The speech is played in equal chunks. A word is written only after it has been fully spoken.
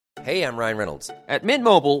Hey, I'm Ryan Reynolds. At Mint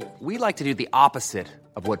Mobile, we like to do the opposite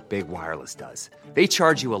of what Big Wireless does. They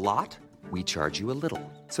charge you a lot, we charge you a little.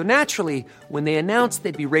 So naturally, when they announced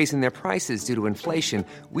they'd be raising their prices due to inflation,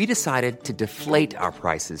 we decided to deflate our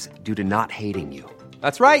prices due to not hating you.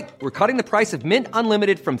 That's right. We're cutting the price of Mint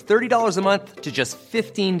Unlimited from $30 a month to just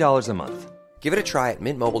 $15 a month. Give it a try at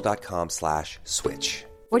mintmobile.com/switch.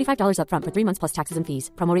 $45 up front for 3 months plus taxes and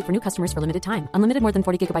fees. Promo rate for new customers for limited time. Unlimited more than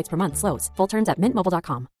 40 gigabytes per month. Slows full terms at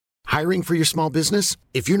mintmobile.com. Hiring for your small business?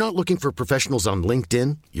 If you're not looking for professionals on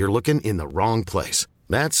LinkedIn, you're looking in the wrong place.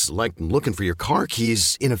 That's like looking for your car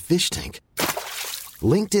keys in a fish tank.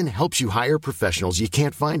 LinkedIn helps you hire professionals you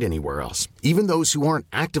can't find anywhere else, even those who aren't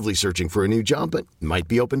actively searching for a new job but might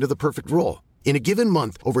be open to the perfect role. In a given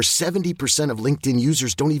month, over 70% of LinkedIn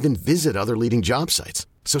users don't even visit other leading job sites.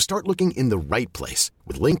 So start looking in the right place.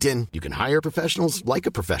 With LinkedIn, you can hire professionals like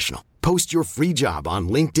a professional. Post your free job on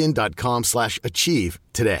linkedin.com/achieve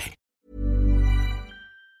today.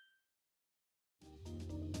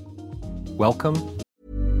 Welcome.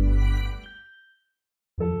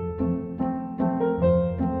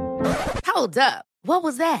 Hold up. What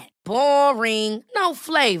was that? Boring. No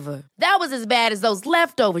flavor. That was as bad as those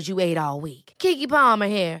leftovers you ate all week. Keke Palmer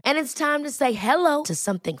here, and it's time to say hello to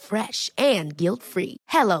something fresh and guilt-free.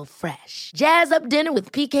 Hello Fresh. Jazz up dinner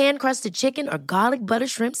with pecan-crusted chicken or garlic butter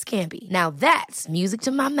shrimp scampi. Now that's music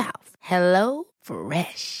to my mouth. Hello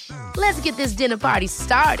Fresh. Let's get this dinner party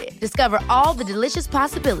started. Discover all the delicious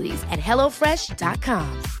possibilities at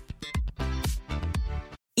hellofresh.com.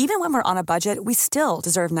 Even when we're on a budget, we still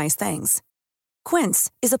deserve nice things. Quince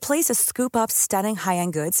is a place to scoop up stunning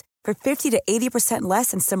high-end goods for 50 to 80% less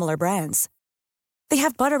than similar brands. They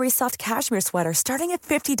have buttery soft cashmere sweaters starting at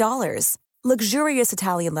 $50, luxurious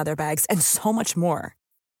Italian leather bags, and so much more.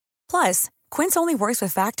 Plus, Quince only works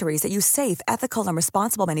with factories that use safe, ethical, and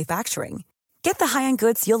responsible manufacturing. Get the high-end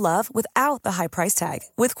goods you'll love without the high price tag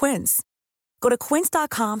with Quince. Go to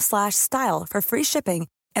quince.com/style for free shipping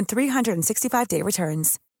and 365-day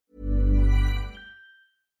returns.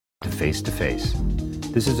 Face to Face.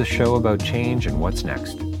 This is a show about change and what's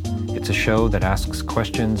next. It's a show that asks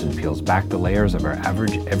questions and peels back the layers of our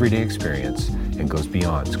average, everyday experience and goes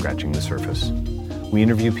beyond scratching the surface. We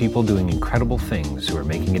interview people doing incredible things who are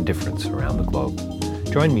making a difference around the globe.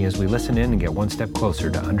 Join me as we listen in and get one step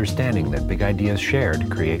closer to understanding that big ideas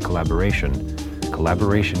shared create collaboration.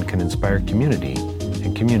 Collaboration can inspire community,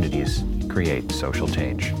 and communities create social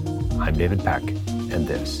change. I'm David Peck, and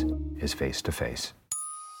this is Face to Face.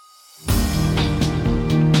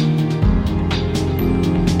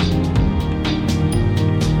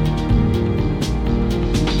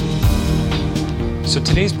 So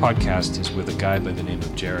today's podcast is with a guy by the name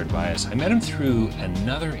of Jared Byas. I met him through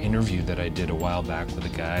another interview that I did a while back with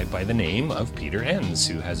a guy by the name of Peter Enns,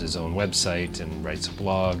 who has his own website and writes a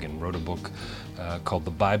blog and wrote a book called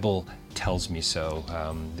The Bible Tells Me So.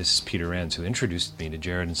 This is Peter Enns, who introduced me to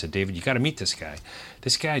Jared and said, David, you got to meet this guy.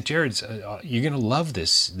 This guy, Jared's, you're going to love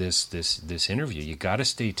this interview. You got to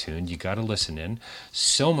stay tuned. You got to listen in.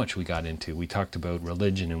 So much we got into. We talked about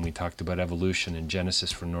religion, and we talked about evolution and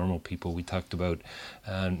Genesis for normal people. We talked about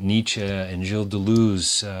Nietzsche and Gilles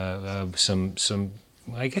Deleuze, some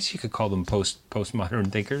I guess you could call them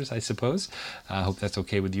postmodern thinkers, I suppose. I hope that's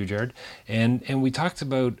okay with you, Jared. And we talked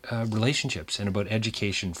about relationships and about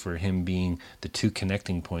education for him being the two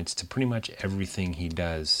connecting points to pretty much everything he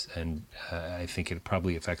does. And I think it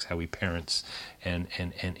probably affects how he parents and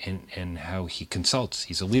how he consults.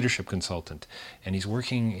 He's a leadership consultant, and he's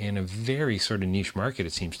working in a very sort of niche market,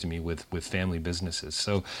 it seems to me, with family businesses.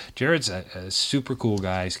 So Jared's a super cool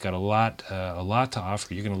guy. He's got a lot to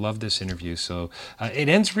offer. You're going to love this interview. So it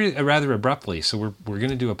ends rather abruptly, so we're going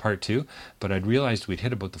to do a part two, but I'd realized we'd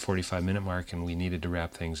hit about the 45-minute mark and we needed to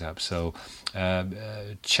wrap things up. So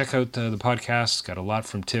check out the podcast. Got a lot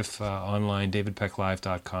from TIFF online,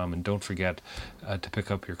 davidpecklive.com, and don't forget to pick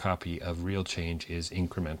up your copy of Real Change is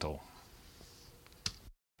Incremental.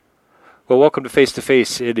 Well, welcome to Face to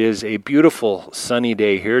Face. It is a beautiful sunny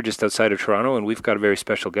day here just outside of Toronto, and we've got a very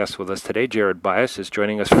special guest with us today. Jared Byas is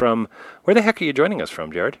joining us from... Where the heck are you joining us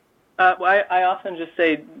from, Jared? I often just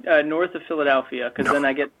say north of Philadelphia, because then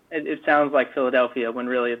I get it sounds like Philadelphia when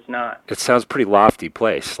really it's not. It sounds a pretty lofty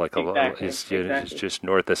place, like exactly. It's just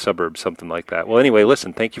north of suburbs, something like that. Well, anyway,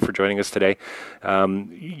 listen, thank you for joining us today.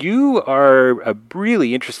 You are a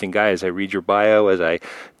really interesting guy. As I read your bio, as I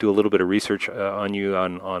do a little bit of research on you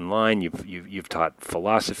online, you've taught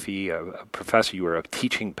philosophy, a professor. You were a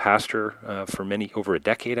teaching pastor for over a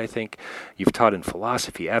decade, I think. You've taught in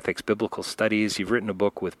philosophy, ethics, biblical studies. You've written a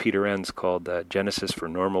book with Peter Enns called Genesis for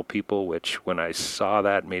Normal People, which when I saw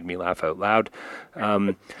that made made me laugh out loud.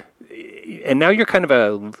 And now you're kind of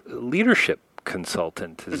a leadership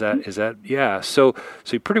consultant. Is that yeah? So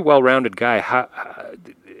you're a pretty well-rounded guy. How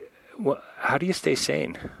do you stay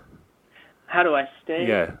sane? How do I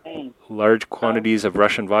stay sane? Large quantities of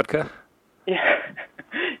Russian vodka? Yeah.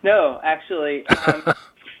 No, actually,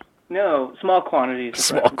 no, small quantities.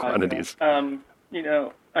 Small quantities.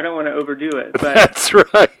 I don't want to overdo it, but that's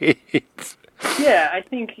right. Yeah, I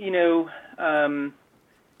think,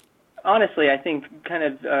 honestly, I think kind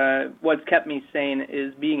of what's kept me sane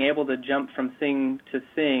is being able to jump from thing to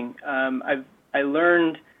thing. I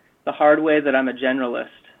learned the hard way that I'm a generalist.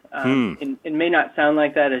 It may not sound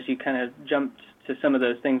like that as you kind of jumped to some of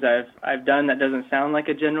those things I've done. That doesn't sound like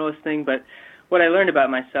a generalist thing, but what I learned about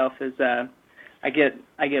myself is I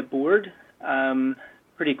get bored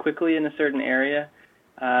pretty quickly in a certain area,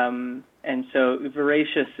 and so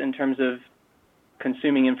voracious in terms of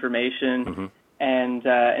consuming information.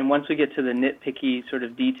 And once we get to the nitpicky sort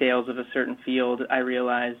of details of a certain field, I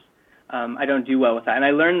realize I don't do well with that. And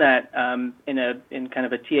I learned that in kind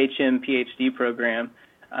of a THM PhD program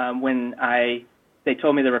when they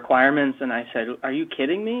told me the requirements, and I said, "Are you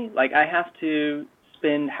kidding me? Like, I have to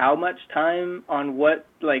spend how much time on what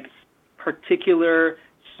particular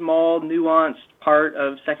small nuanced part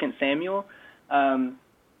of 2 Samuel?"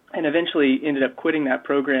 And eventually ended up quitting that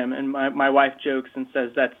program. And my wife jokes and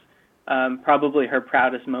says that's probably her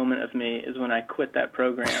proudest moment of me is when I quit that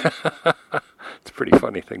program. It's a pretty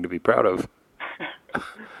funny thing to be proud of.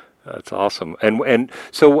 That's awesome. And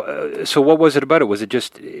so what was it about it? Is it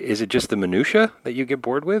just the minutia that you get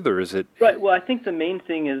bored with, or is it? Right. Well, I think the main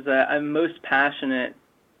thing is that I'm most passionate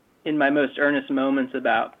in my most earnest moments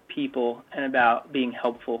about people and about being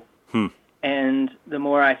helpful. And the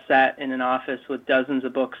more I sat in an office with dozens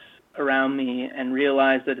of books around me and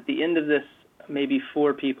realized that at the end of this, maybe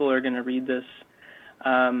 4 people are going to read this,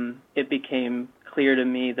 it became clear to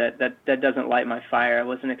me that doesn't light my fire. I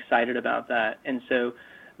wasn't excited about that. And so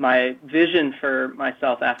my vision for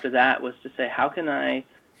myself after that was to say, how can I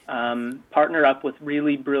partner up with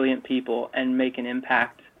really brilliant people and make an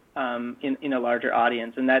impact in a larger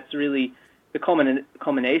audience? And that's really the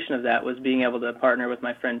culmination of that was being able to partner with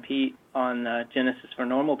my friend Pete on Genesis for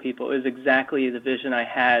Normal People. It was exactly the vision I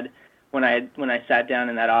had when I sat down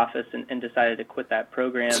in that office and decided to quit that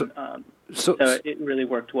program. So it really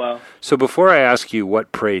worked well. So before I ask you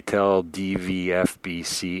what, pray tell,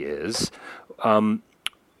 DVFBC is,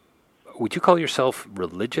 would you call yourself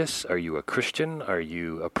religious? Are you a Christian? Are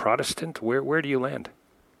you a Protestant? Where do you land?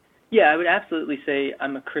 Yeah, I would absolutely say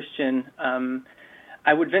I'm a Christian.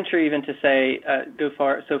 I would venture even to say, go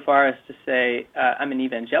so far as to say I'm an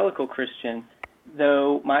evangelical Christian,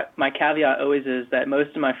 though my caveat always is that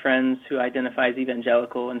most of my friends who identify as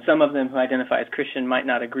evangelical and some of them who identify as Christian might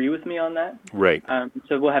not agree with me on that. Right.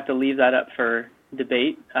 So we'll have to leave that up for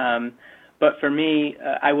debate. But for me,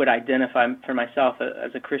 I would identify for myself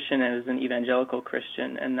as a Christian and as an evangelical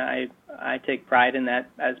Christian, and I take pride in that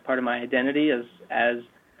as part of my identity as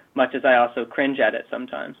much as I also cringe at it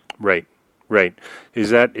sometimes. Right. Right. Is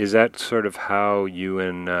that sort of how you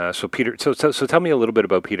and so Peter? So tell me a little bit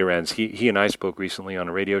about Peter Enns. He and I spoke recently on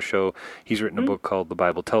a radio show. He's written a book called The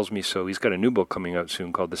Bible Tells Me So. He's got a new book coming out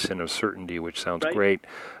soon called The Sin of Certainty, which sounds great.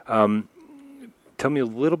 Tell me a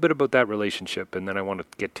little bit about that relationship, and then I want to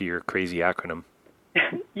get to your crazy acronym.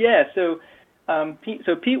 Yeah. So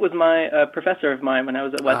Pete was my professor of mine when I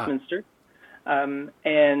was at Westminster,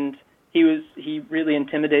 and he really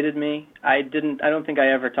intimidated me. I don't think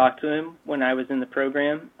I ever talked to him when I was in the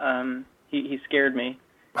program. He scared me.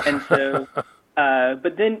 And so,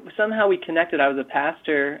 but then somehow we connected. I was a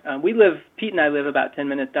pastor. Pete and I live about 10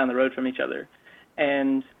 minutes down the road from each other.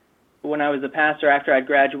 And when I was a pastor, after I'd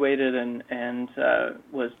graduated and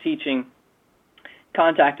was teaching,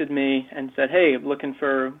 contacted me and said, "Hey, I'm looking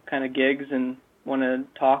for kind of gigs and want to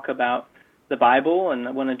talk about the Bible and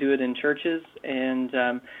I want to do it in churches."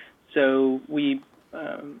 And so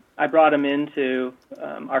I brought him into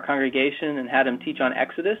our congregation and had him teach on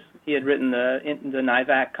Exodus. He had written the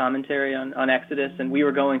NIVAC commentary on Exodus, and we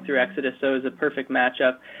were going through Exodus, so it was a perfect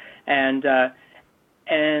matchup.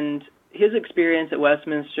 And his experience at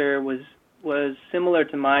Westminster was similar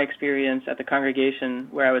to my experience at the congregation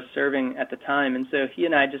where I was serving at the time, and so he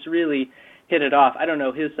and I just really hit it off. I don't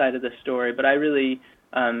know his side of the story, but I really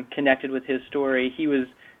connected with his story. He was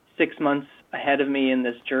 6 months ahead of me in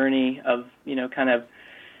this journey of, kind of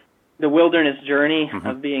the wilderness journey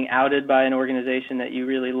of being outed by an organization that you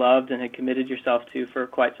really loved and had committed yourself to for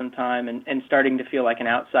quite some time and starting to feel like an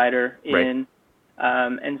outsider in.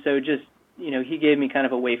 And so just, he gave me kind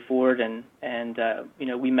of a way forward and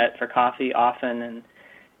we met for coffee often.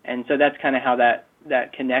 And so that's kind of how that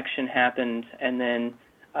that connection happened, and then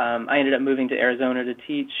I ended up moving to Arizona to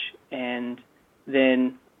teach, and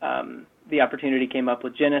then the opportunity came up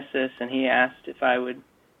with Genesis, and he asked if I would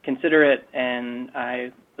consider it, and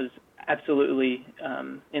I was absolutely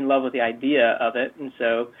in love with the idea of it, and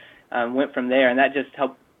so went from there, and that just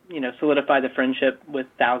helped solidify the friendship with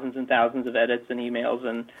thousands and thousands of edits and emails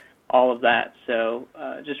and all of that. So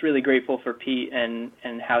just really grateful for Pete and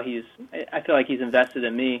how I feel like he's invested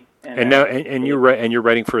in me. And now you're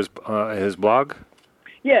writing for his blog?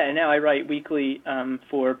 Yeah, and now I write weekly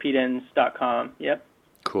for PeteEnns.com. Yep.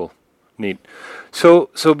 Cool. Neat. So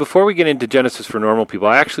before we get into Genesis for Normal People,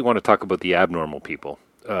 I actually want to talk about the abnormal people.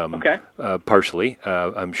 Okay. Partially.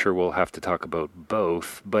 I'm sure we'll have to talk about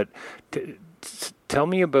both. But tell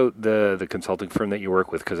me about the consulting firm that you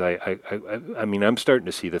work with, because I mean, I'm starting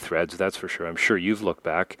to see the threads, that's for sure. I'm sure you've looked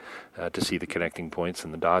back to see the connecting points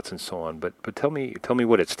and the dots and so on. But tell me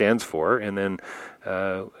what it stands for, and then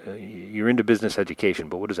you're into business education.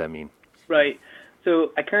 But what does that mean? Right.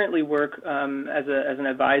 So I currently work as an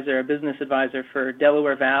advisor, a business advisor for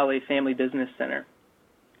Delaware Valley Family Business Center.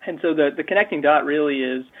 And so the connecting dot really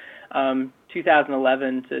is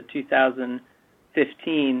 2011 to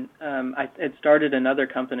 2015. I had started another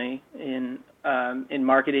company in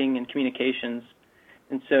marketing and communications,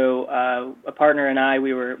 and so a partner and I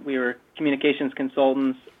we were communications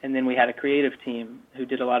consultants, and then we had a creative team who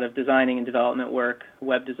did a lot of designing and development work,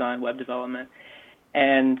 web design, web development.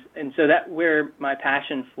 And so that where my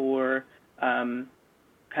passion for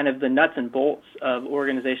kind of the nuts and bolts of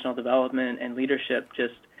organizational development and leadership,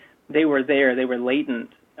 they were there, they were latent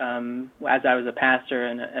as I was a pastor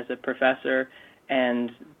and as a professor,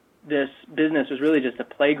 and this business was really just a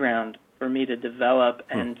playground for me to develop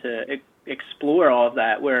and to explore all of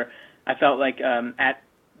that, where I felt like at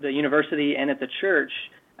the university and at the church,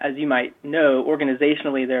 as you might know,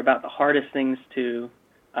 organizationally they're about the hardest things to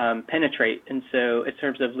penetrate, and so in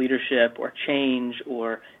terms of leadership or change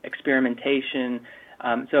or experimentation,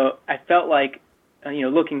 so I felt like,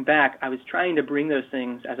 looking back, I was trying to bring those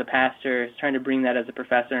things as a pastor, trying to bring that as a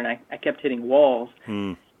professor, and I kept hitting walls.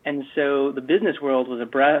 And so the business world was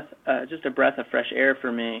just a breath of fresh air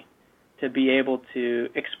for me to be able to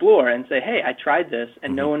explore and say, hey, I tried this,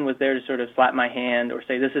 and no one was there to sort of slap my hand or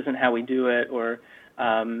say this isn't how we do it, or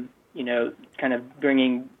kind of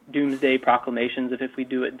bringing doomsday proclamations of if we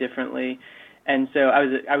do it differently. And so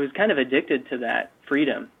I was kind of addicted to that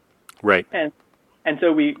freedom. Right. And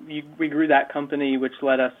so we grew that company, which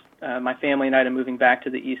led us, my family and I, to moving back to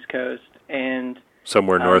the East Coast and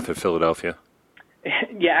somewhere north of Philadelphia.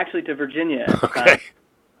 Yeah, actually to Virginia. Okay.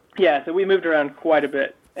 So we moved around quite a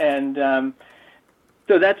bit, and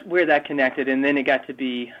so that's where that connected. And then it got to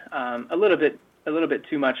be a little bit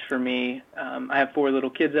too much for me. I have 4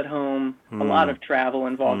 little kids at home, a lot of travel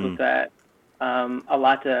involved with that.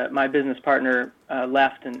 My business partner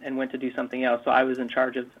left and went to do something else, so I was in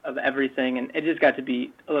charge of everything, and it just got to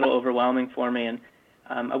be a little overwhelming for me, and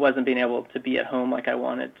I wasn't being able to be at home like I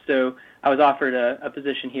wanted. So I was offered a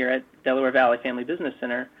position here at Delaware Valley Family Business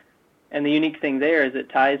Center, and the unique thing there is it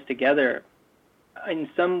ties together in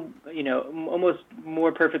some, almost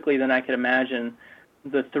more perfectly than I could imagine,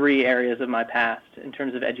 the 3 areas of my past in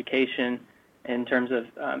terms of education, in terms of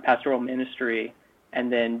pastoral ministry,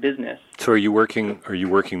 and then business. So are you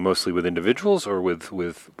working mostly with individuals or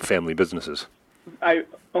with family businesses? I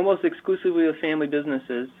almost exclusively with family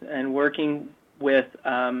businesses, and working with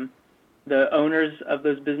the owners of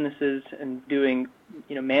those businesses and doing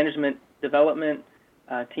management development,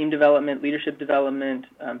 team development, leadership development,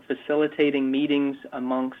 facilitating meetings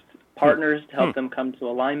amongst partners to help them come to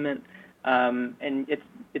alignment. And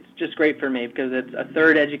it's just great for me because it's a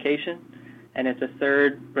third education, and it's a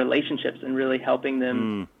third relationships, and really helping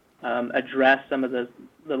them address some of the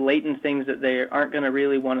latent things that they aren't going to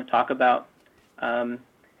really want to talk about, and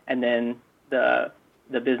then the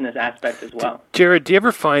business aspect as well. Jared, do you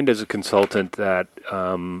ever find as a consultant that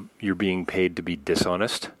you're being paid to be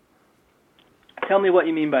dishonest? Tell me what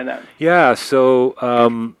you mean by that. Yeah, so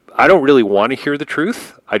I don't really want to hear the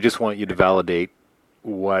truth. I just want you to validate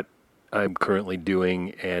what I'm currently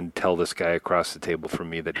doing and tell this guy across the table from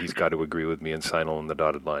me that he's got to agree with me and sign on the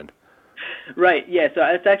dotted line. Right, yeah, so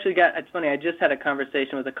it's funny, I just had a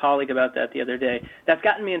conversation with a colleague about that the other day. That's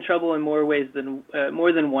gotten me in trouble in more ways than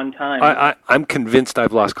more than one time. I'm convinced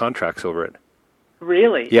I've lost contracts over it.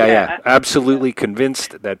 Really? Yeah, absolutely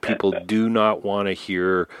convinced that people do not want to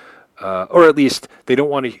hear, or at least they don't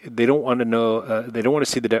want to know, they don't want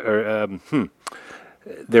to see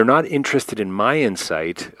they're not interested in my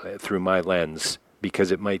insight through my lens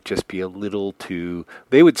because it might just be a little too,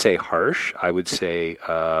 they would say harsh, I would say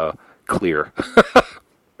clear.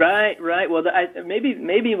 Right. Well,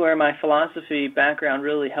 maybe where my philosophy background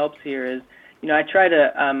really helps here is, I try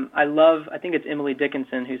to, I think it's Emily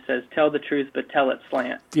Dickinson who says, tell the truth, but tell it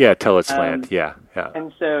slant. Yeah, tell it slant, yeah.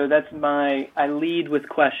 And so I lead with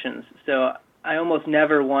questions. So I almost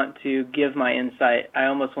never want to give my insight. I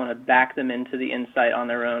almost want to back them into the insight on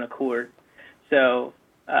their own accord. So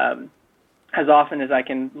as often as I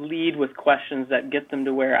can lead with questions that get them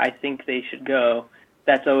to where I think they should go,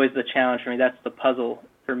 that's always the challenge for me. That's the puzzle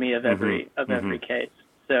for me of every case.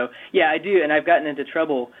 So yeah, I do, and I've gotten into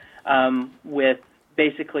trouble with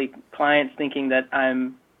basically clients thinking that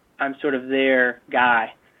I'm sort of their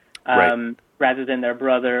guy, rather than their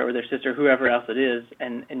brother or their sister, whoever else it is.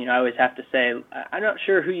 And I always have to say, I'm not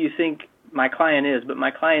sure who you think my client is, but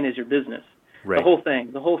my client is your business, the whole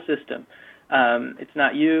thing, the whole system. It's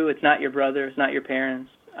not you, it's not your brother, it's not your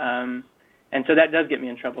parents, and so that does get me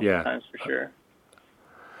in trouble sometimes, for sure.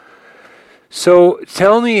 So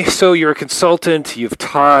tell me, so you're a consultant, you've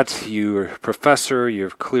taught, you're a professor, you're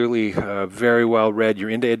clearly very well read, you're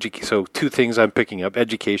into education. So two things I'm picking up,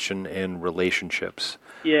 education and relationships.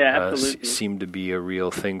 Yeah, absolutely. Seem to be a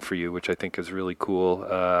real thing for you, which I think is really cool.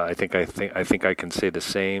 I think I can say the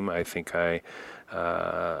same. I think I'm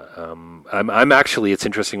actually, it's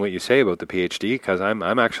interesting what you say about the PhD, because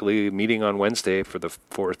I'm actually meeting on Wednesday for the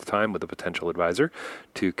 4th time with a potential advisor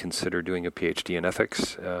to consider doing a PhD in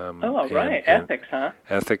ethics. Ethics, huh?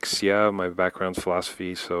 Ethics, yeah. My background's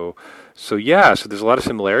philosophy, so there's a lot of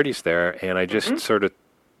similarities there, and I just sort of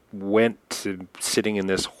went to sitting in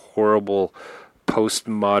this horrible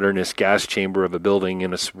postmodernist gas chamber of a building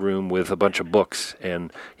in a room with a bunch of books,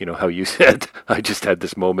 and how you said, I just had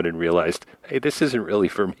this moment and realized, hey, this isn't really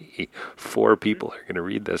for me. 4 people are going to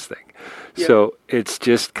read this thing. Yeah. So it's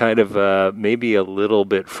just kind of maybe a little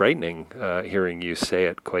bit frightening hearing you say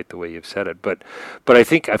it quite the way you've said it. But I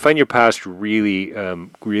think I find your past really,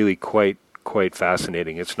 really quite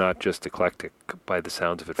fascinating. It's not just eclectic by the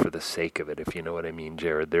sounds of it for the sake of it, if you know what I mean,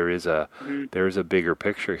 Jared. There is a bigger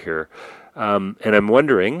picture here. And I'm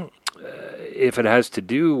wondering if it has to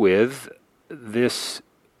do with this,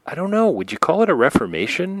 I don't know, would you call it a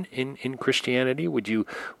reformation in Christianity? Would you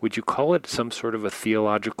call it some sort of a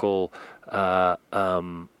theological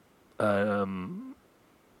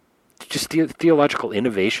just theological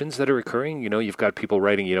innovations that are occurring? You've got people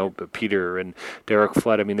writing, Peter and Derek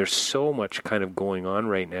Flood. I mean, there's so much kind of going on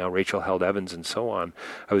right now, Rachel Held Evans and so on.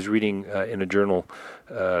 I was reading in a journal,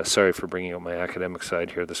 sorry for bringing up my academic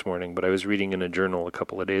side here this morning, but I was reading in a journal a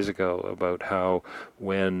couple of days ago about how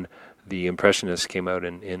when the Impressionists came out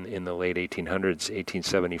in the late 1800s,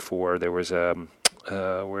 1874, there was I'm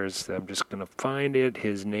just going to find it.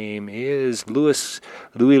 His name is Louis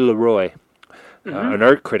Leroy. An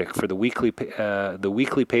art critic for the weekly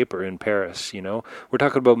paper in Paris. We're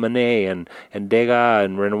talking about Manet and Degas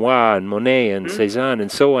and Renoir and Monet and Cézanne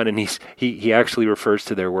and so on, and he actually refers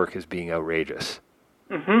to their work as being outrageous,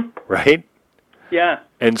 right? Yeah.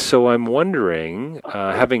 And so I'm wondering,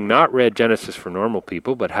 having not read Genesis for Normal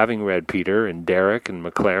People, but having read Peter and Derek and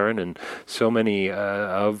McLaren and so many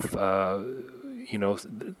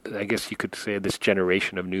I guess you could say this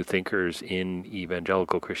generation of new thinkers in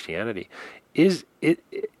evangelical Christianity. Is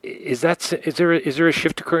there a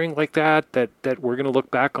shift occurring like that we're going to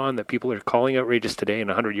look back on, that people are calling outrageous today, and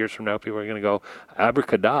 100 years from now people are going to go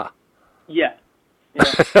abracadabra? Yeah.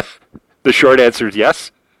 The short answer is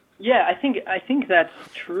yes. Yeah, I think that's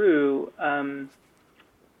true.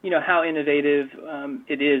 How innovative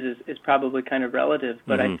it is probably kind of relative,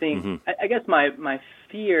 but I think I guess my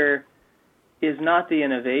fear is not the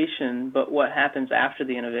innovation, but what happens after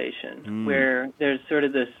the innovation, where there's sort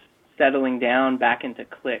of this settling down back into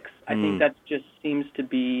cliques. I think that just seems to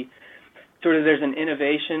be sort of, there's an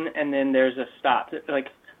innovation and then there's a stop. Like,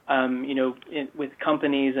 with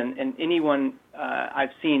companies and anyone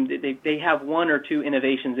I've seen, they have 1 or 2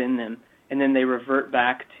 innovations in them, and then they revert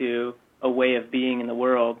back to a way of being in the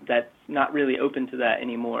world that's not really open to that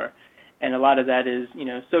anymore. And a lot of that is,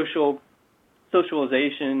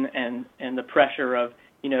 socialization and the pressure of,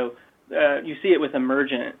 you see it with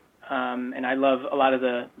Emergent, and I love a lot of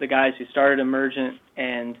the guys who started Emergent,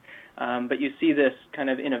 and but you see this kind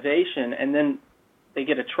of innovation, and then they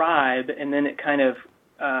get a tribe, and then it kind of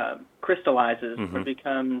crystallizes or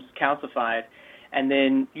becomes calcified, and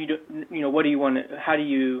then what do you want to, how do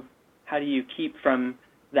you keep from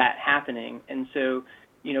that happening? And so,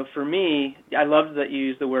 for me, I love that you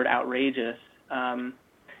use the word outrageous.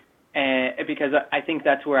 And because I think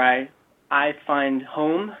that's where I find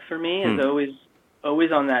home for me, is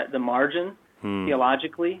always on the margin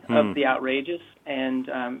theologically of the outrageous. And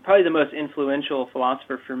probably the most influential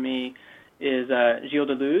philosopher for me is Gilles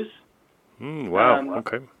Deleuze. Wow.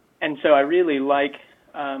 Okay. And so I really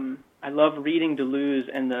I love reading Deleuze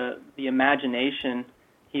and the imagination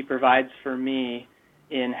he provides for me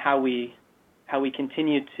in how we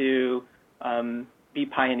continue to be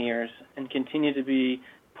pioneers and continue to be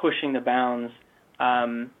pushing the bounds.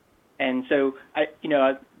 And so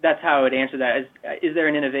that's how I would answer that. Is there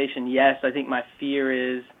an innovation? Yes. I think my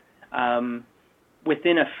fear is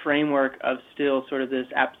within a framework of still sort of this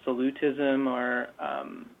absolutism or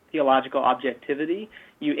theological objectivity.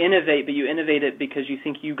 You innovate, but you innovate it because you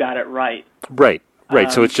think you got it right. Right.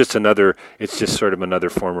 So it's just sort of another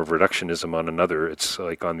form of reductionism on another. It's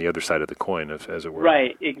like on the other side of the coin, as it were.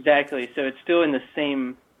 Right. Exactly. So it's still in the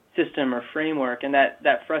same system or framework, and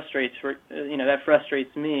that frustrates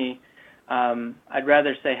me. I'd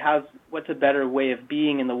rather say, what's a better way of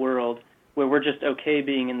being in the world where we're just okay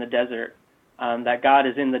being in the desert? That God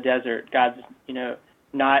is in the desert. God's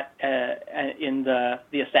not in the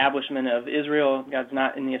establishment of Israel. God's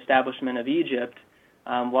not in the establishment of Egypt.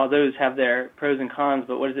 While those have their pros and cons,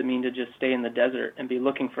 but what does it mean to just stay in the desert and be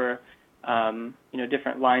looking for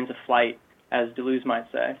different lines of flight, as Deleuze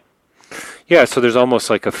might say? Yeah, so there's almost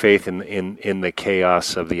like a faith in the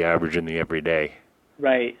chaos of the average and the everyday.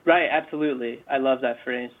 Right, absolutely. I love that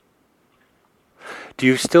phrase. Do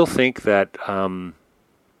you still think that, I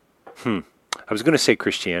was going to say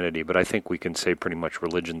Christianity, but I think we can say pretty much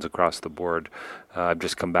religions across the board. I've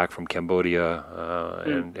just come back from Cambodia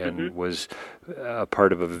and was a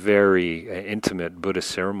part of a very intimate Buddhist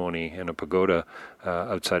ceremony in a pagoda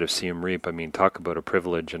outside of Siem Reap. I mean, talk about a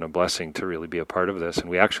privilege and a blessing to really be a part of this. And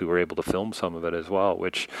we actually were able to film some of it as well,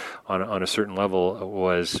 which on a certain level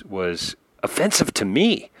was offensive to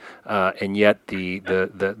me, and yet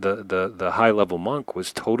the high level monk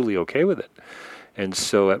was totally okay with it. And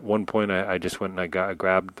so at one point I just went and I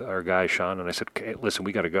grabbed our guy Sean and I said, "Okay, listen,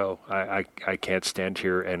 we got to go. I can't stand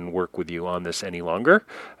here and work with you on this any longer."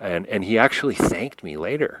 And he actually thanked me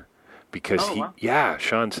later because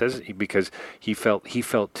Sean says because he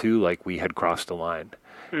felt too like we had crossed the line.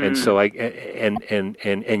 And so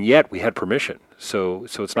and yet we had permission. So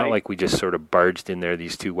it's not like we just sort of barged in there,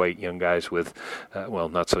 these two white young guys with,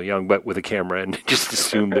 not so young, but with a camera and just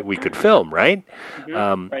assumed that we could film, right?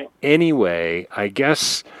 Right. Anyway, I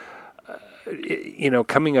guess,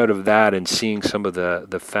 coming out of that and seeing some of the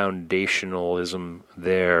foundationalism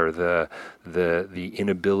there, the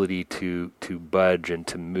inability to budge and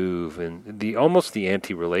to move, and almost the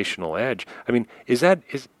anti-relational edge. I mean, do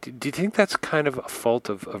you think that's kind of a fault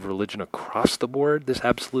of religion across the board? This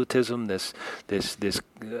absolutism, this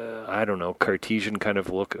I don't know, Cartesian kind of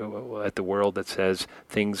look at the world that says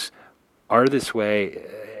things are this way.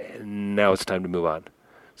 Now it's time to move on.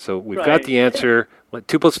 So we've got the answer.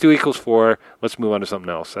 2 + 2 = 4. Let's move on to something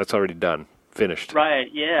else. That's already done. Finished. Right,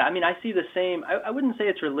 yeah. I mean, I see the same. I wouldn't say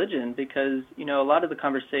it's religion because, a lot of the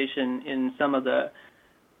conversation in some of the,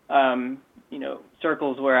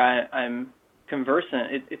 circles where I'm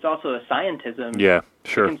conversant, it's also a scientism. Yeah,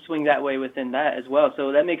 sure. You can swing that way within that as well.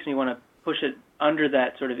 So that makes me want to push it under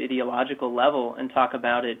that sort of ideological level and talk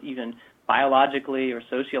about it even biologically or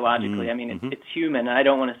sociologically. I mean, it's human. I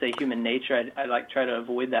don't want to say human nature. I try to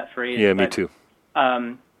avoid that phrase. Yeah, me too.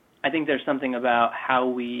 I think there's something about how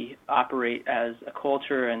we operate as a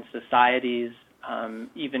culture and societies,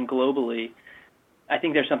 even globally. I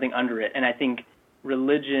think there's something under it, and I think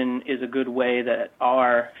religion is a good way that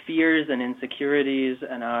our fears and insecurities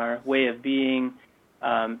and our way of being,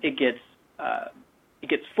 it gets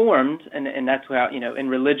formed, and that's how in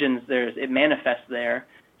religions it manifests there,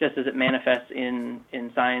 just as it manifests in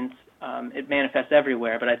science. It manifests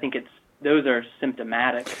everywhere, but I think those are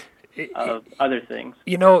symptomatic of other things.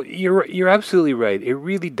 You're absolutely right. It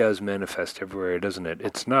really does manifest everywhere, doesn't it?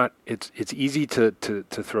 It's easy to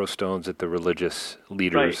throw stones at the religious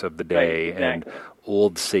leaders of the day and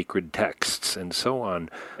old sacred texts and so on.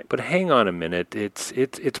 But hang on a minute,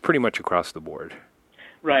 it's pretty much across the board.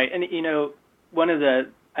 Right. And one of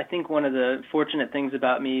the fortunate things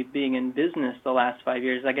about me being in business the last 5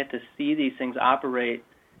 years, I get to see these things operate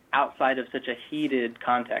outside of such a heated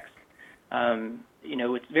context.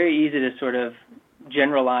 It's very easy to sort of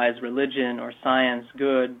generalize religion or science,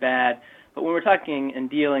 good, bad, but when we're talking and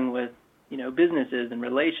dealing with, businesses and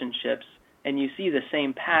relationships, and you see the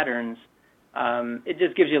same patterns, it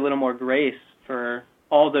just gives you a little more grace for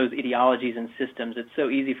all those ideologies and systems. It's so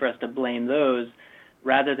easy for us to blame those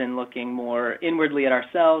rather than looking more inwardly at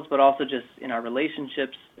ourselves, but also just in our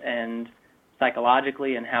relationships and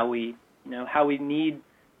psychologically and how we need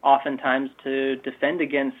oftentimes to defend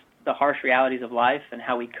against the harsh realities of life and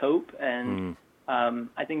how we cope. And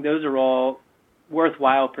I think those are all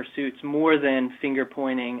worthwhile pursuits more than finger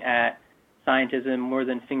pointing at scientism, more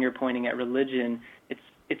than finger pointing at religion.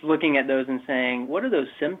 It's looking at those and saying, what are those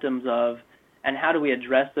symptoms of, and how do we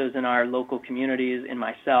address those in our local communities, in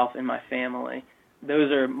myself, in my family?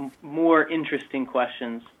 Those are more interesting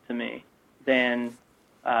questions to me than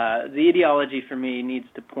the ideology. For me, needs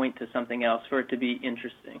to point to something else for it to be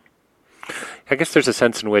interesting. I guess there's a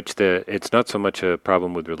sense in which it's not so much a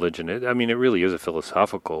problem with religion. It really is a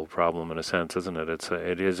philosophical problem in a sense, isn't it?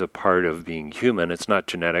 It is a part of being human. It's not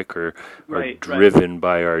genetic or driven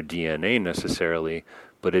by our DNA necessarily,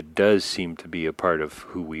 but it does seem to be a part of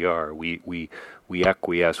who we are. We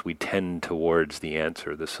acquiesce. We tend towards the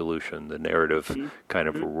answer, the solution, the narrative kind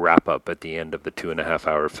of wrap up at the end of the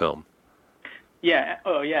 2.5-hour film. Yeah.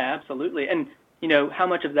 Oh, yeah. Absolutely. And how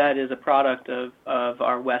much of that is a product of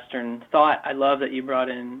our Western thought? I love that you brought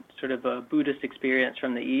in sort of a Buddhist experience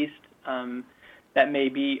from the East. That may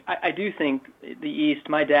be. I do think the East.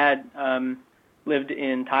 My dad lived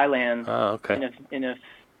in Thailand. Oh, okay.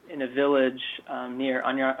 In a village near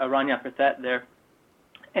Aranya Pratet there,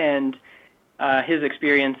 and his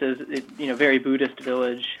experiences, very Buddhist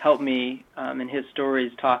village, helped me in his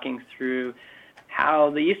stories talking through how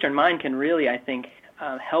the Eastern mind can really, I think,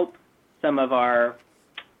 help some of our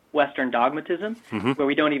Western dogmatism, where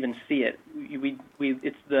we don't even see it.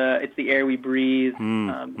 It's the air we breathe,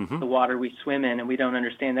 the water we swim in, and we don't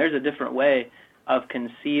understand. There's a different way of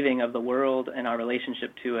conceiving of the world and our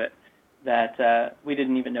relationship to it that we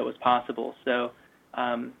didn't even know was possible. So,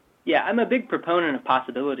 I'm a big proponent of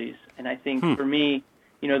possibilities, and I think for me,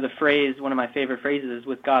 the phrase, one of my favorite phrases is,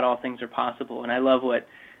 "With God, all things are possible," and I love what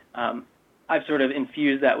I've sort of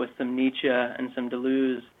infused that with some Nietzsche and some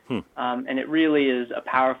Deleuze. And it really is a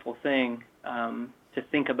powerful thing to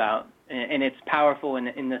think about. And it's powerful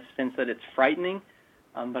in the sense that it's frightening,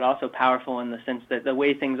 but also powerful in the sense that the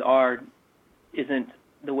way things are isn't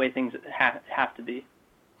the way things have to be.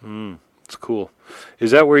 It's cool.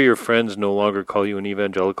 Is that where your friends no longer call you an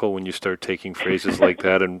evangelical, when you start taking phrases like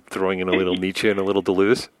that and throwing in a little Nietzsche and a little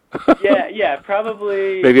Deleuze? Yeah,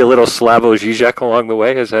 probably. Maybe a little Slavoj Žižek along the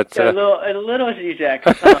way? Is that a little Žižek.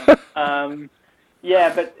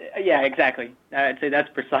 Exactly. I'd say that's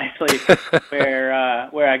precisely where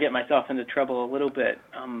I get myself into trouble a little bit.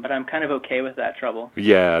 But I'm kind of okay with that trouble.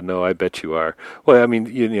 Yeah, no, I bet you are. Well, I mean,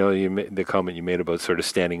 the comment you made about sort of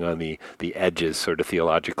standing on the edges, sort of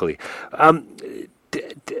theologically.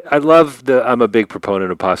 I love I'm a big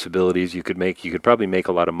proponent of possibilities. You could probably make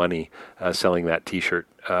a lot of money selling that T-shirt.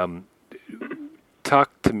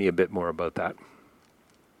 Talk to me a bit more about that.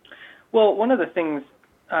 Well, one of the things.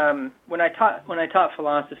 When I taught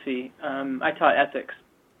philosophy, I taught ethics,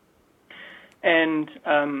 and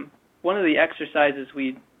one of the exercises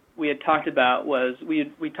we had talked about was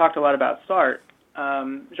we talked a lot about Sartre,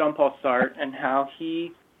 Jean-Paul Sartre, and how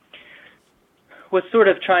he was sort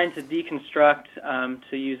of trying to deconstruct,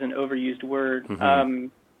 to use an overused word,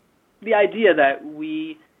 the idea that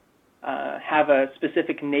we have a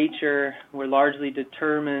specific nature, we're largely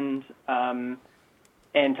determined, and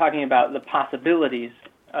talking about the possibilities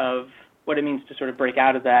of what it means to sort of break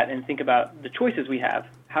out of that and think about the choices we have.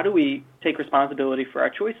 How do we take responsibility for our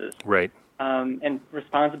choices? Right. And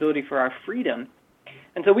responsibility for our freedom.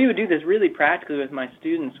 And so we would do this really practically with my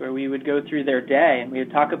students, where we would go through their day and we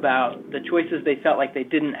would talk about the choices they felt like they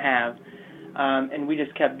didn't have. And we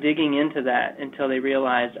just kept digging into that until they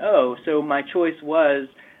realized, so my choice was,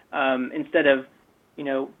 instead of,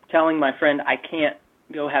 telling my friend I can't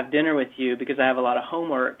go have dinner with you because I have a lot of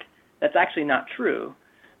homework, that's actually not true.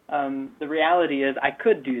 The reality is I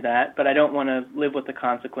could do that, but I don't want to live with the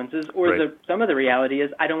consequences. Or right. Some of the reality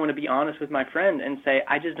is I don't want to be honest with my friend and say,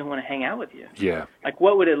 I just don't want to hang out with you. Yeah. Like,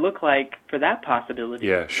 what would it look like for that possibility?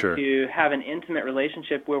 Yeah, sure. To have an intimate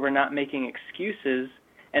relationship where we're not making excuses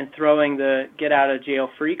and throwing the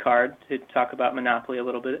get-out-of-jail-free card, to talk about Monopoly a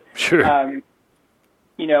little bit. Sure.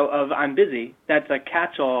 Of I'm busy. That's a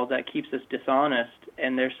catch-all that keeps us dishonest,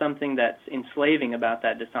 and there's something that's enslaving about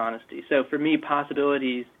that dishonesty. So for me,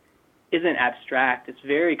 possibilities isn't abstract. It's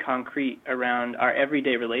very concrete around our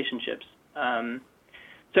everyday relationships.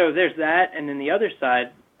 So there's that, and then the other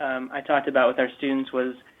side I talked about with our students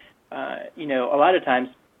was, a lot of times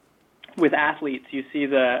with athletes, you see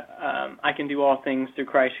the I can do all things through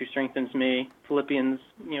Christ who strengthens me. Philippians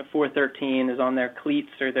 4:13 is on their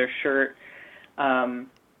cleats or their shirt.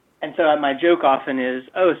 And so my joke often is,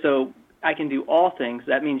 so I can do all things.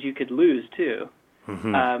 That means you could lose too.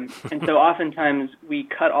 Mm-hmm. And so oftentimes we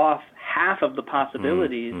cut off half of the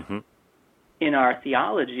possibilities in our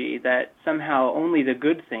theology, that somehow only the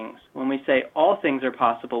good things, when we say all things are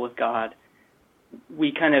possible with God,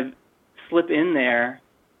 we kind of slip in there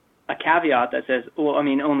a caveat that says,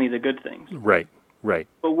 only the good things. Right. Right.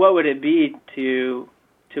 But what would it be to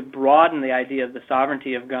broaden the idea of the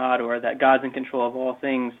sovereignty of God, or that God's in control of all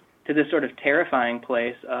things, to this sort of terrifying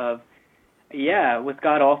place of, yeah, with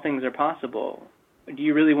God all things are possible. Do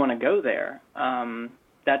you really want to go there?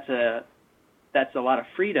 That's a lot of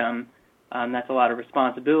freedom. That's a lot of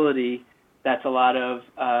responsibility. That's a lot of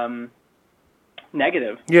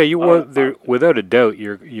negative. Yeah, without a doubt.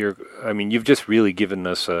 I mean, you've just really given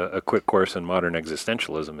us a quick course in modern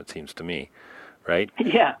existentialism. It seems to me, right?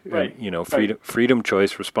 Yeah, right. Freedom,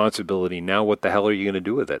 choice, responsibility. Now, what the hell are you going to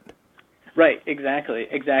do with it? Right. Exactly.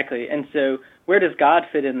 And so, where does God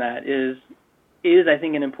fit in that? Is I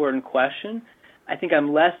think an important question. I think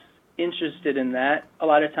I'm less interested in that a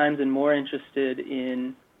lot of times, and more interested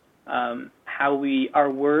in how our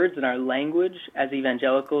words and our language as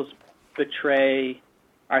evangelicals betray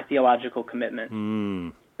our theological commitment.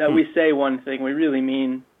 That we say one thing, we really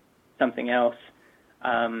mean something else.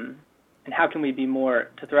 And how can we be more,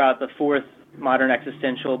 to throw out the fourth modern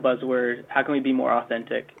existential buzzword, how can we be more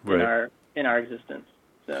authentic in our existence?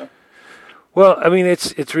 So. Well, I mean,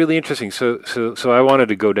 it's really interesting. So I wanted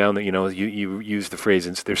to go down that, you used the phrase,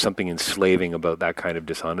 there's something enslaving about that kind of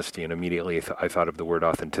dishonesty, and immediately I thought of the word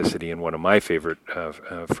authenticity, and one of my favorite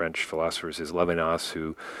French philosophers is Levinas,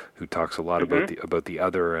 who talks a lot about the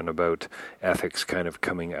other and about ethics kind of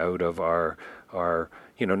coming out of our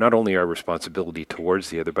not only our responsibility towards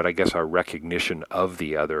the other, but I guess our recognition of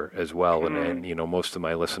the other as well. And most of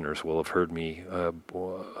my listeners will have heard me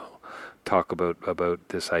talk about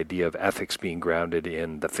this idea of ethics being grounded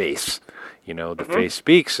in the face. The face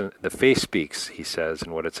speaks, he says,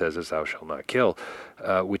 and what it says is thou shalt not kill,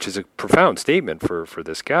 which is a profound statement for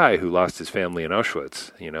this guy who lost his family in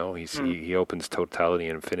Auschwitz. He opens totality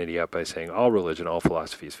and infinity up by saying all religion, all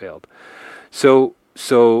philosophy has failed. So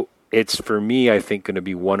it's, for me, I think, going to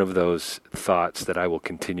be one of those thoughts that I will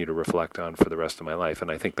continue to reflect on for the rest of my life. And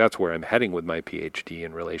I think that's where I'm heading with my PhD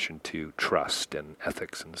in relation to trust and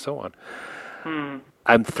ethics and so on.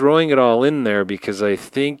 I'm throwing it all in there because I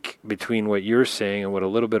think between what you're saying and a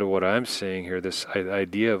little bit of what I'm saying here, this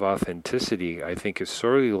idea of authenticity, I think, is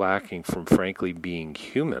sorely lacking from, frankly, being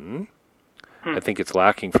human. I think it's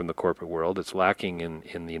lacking from the corporate world. It's lacking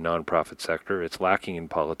in the nonprofit sector. It's lacking in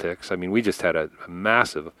politics. I mean, we just had a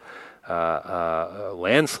massive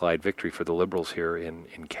landslide victory for the Liberals here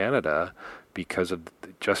in Canada because of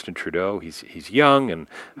Justin Trudeau. He's young, and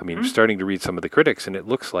I mean, starting to read some of the critics, and it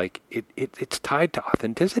looks like it's tied to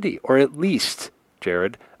authenticity, or at least,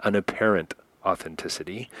 Jared, an apparent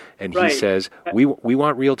authenticity. And he says, we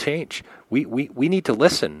want real change. We need to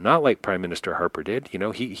listen, not like Prime Minister Harper did.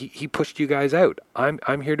 He pushed you guys out.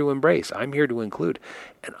 I'm here to embrace. I'm here to include.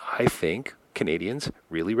 And I think Canadians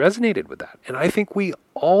really resonated with that. And I think we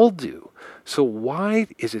all do. So why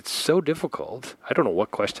is it so difficult? I don't know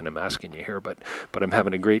what question I'm asking you here, but I'm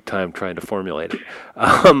having a great time trying to formulate it.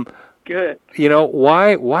 Good.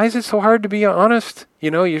 Why is it so hard to be honest?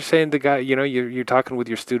 You're saying the guy, you're talking with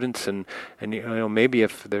your students, and maybe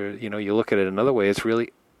if they're, you look at it another way, it's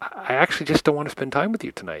really, I actually just don't want to spend time with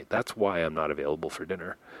you tonight. That's why I'm not available for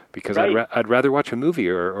dinner, because I'd rather watch a movie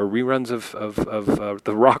or reruns of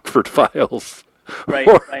the Rockford Files,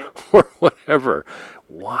 or whatever.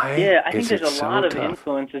 Why? Yeah, I think there's a lot of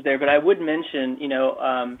influences there, but I would mention,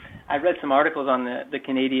 I read some articles on the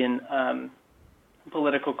Canadian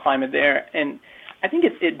political climate there, and I think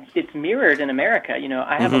it's mirrored in America.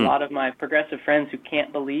 I have a lot of my progressive friends who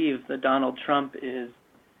can't believe that Donald Trump is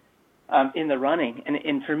in the running,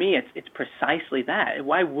 and for me, it's precisely that.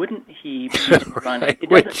 Why wouldn't he be in the running?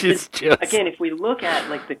 Which is just, again, if we look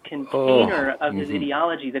at the container of his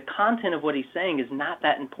ideology, the content of what he's saying is not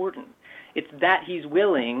that important. It's that he's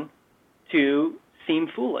willing to seem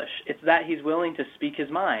foolish. It's that he's willing to speak his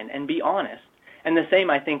mind and be honest. And the same,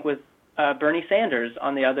 I think, with Bernie Sanders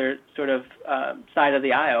on the other sort of side of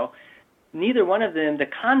the aisle. Neither one of them, the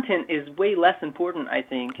content is way less important, I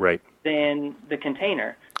think, than the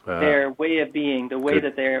container. Their way of being, the way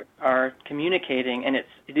that they are communicating, and it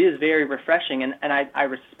is very refreshing, and I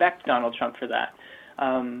respect Donald Trump for that.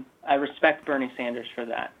 I respect Bernie Sanders for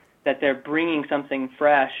that they're bringing something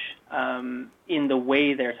fresh in the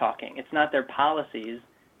way they're talking. It's not their policies.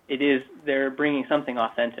 It is they're bringing something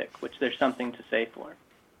authentic, which there's something to say for.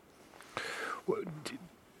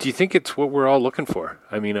 Do you think it's what we're all looking for?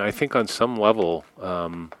 I mean, I think on some level,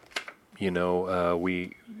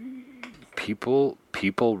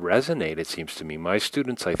 people resonate, it seems to me. My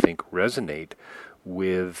students, I think, resonate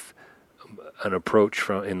with an approach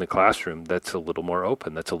in the classroom that's a little more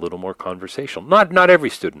open, that's a little more conversational. Not every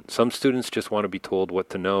student. Some students just want to be told what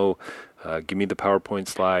to know. Give me the PowerPoint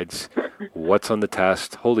slides. What's on the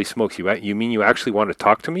test? Holy smokes! You mean you actually want to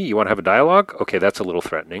talk to me? You want to have a dialogue? Okay, that's a little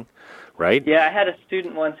threatening, right? Yeah, I had a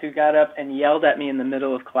student once who got up and yelled at me in the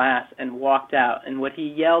middle of class and walked out. And what he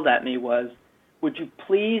yelled at me was, "Would you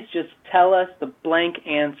please just tell us the blank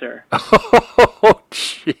answer?" Oh,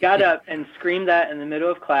 geez. Got up and screamed that in the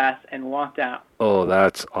middle of class and walked out. Oh,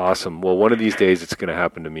 that's awesome. Well, one of these days it's going to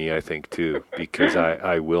happen to me, I think, too, because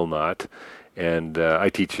I will not. And I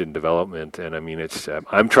teach in development, and I mean, it's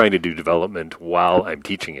I'm trying to do development while I'm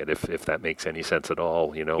teaching it, if that makes any sense at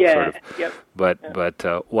all, Yeah, sort of. Yep. But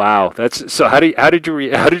wow, that's so. How did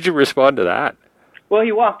you respond to that? Well,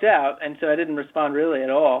 he walked out, and so I didn't respond really at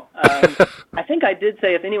all. I think I did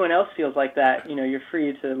say, if anyone else feels like that, you're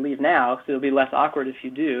free to leave now, so it'll be less awkward if you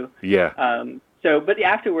do. Yeah. But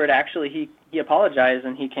afterward, actually, he apologized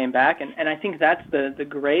and he came back, and I think that's the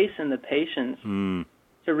grace and the patience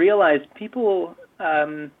to realize people.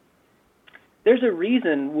 There's a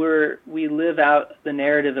reason we live out the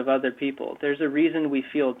narrative of other people. There's a reason we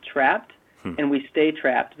feel trapped. And we stay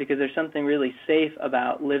trapped because there's something really safe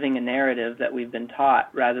about living a narrative that we've been taught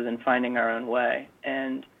rather than finding our own way.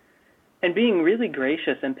 And being really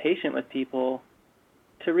gracious and patient with people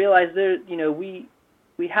to realize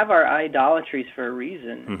we have our idolatries for a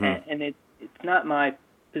reason. And it's not my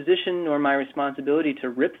position nor my responsibility to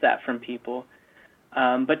rip that from people,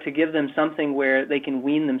 but to give them something where they can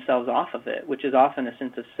wean themselves off of it, which is often a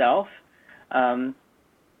sense of self,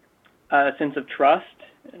 a sense of trust,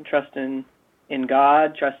 and trust in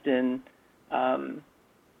God, trust in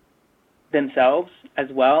themselves as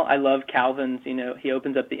well. I love Calvin's, he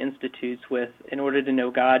opens up the Institutes with, in order to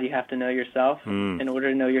know God, you have to know yourself. In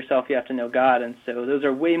order to know yourself, you have to know God. And so those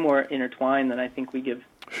are way more intertwined than I think we give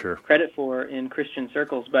credit for in Christian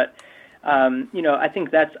circles. But, I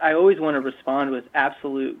think I always want to respond with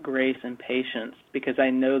absolute grace and patience because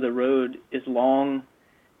I know the road is long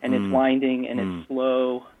and it's winding and it's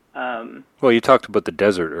slow. Well, you talked about the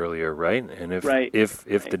desert earlier, right? And if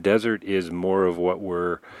the desert is more of what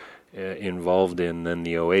we're involved in than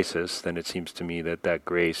the oasis, then it seems to me that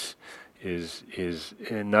grace is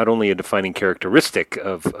not only a defining characteristic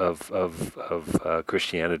of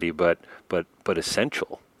Christianity, but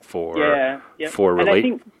essential for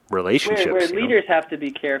relationships. Where leaders have to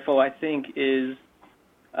be careful, I think, is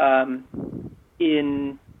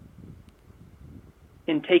in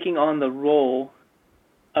taking on the role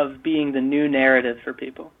of being the new narrative for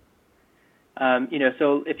people.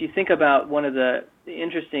 So if you think about one of the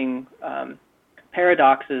interesting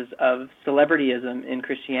paradoxes of celebrityism in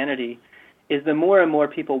Christianity is the more and more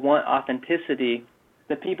people want authenticity,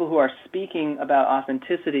 the people who are speaking about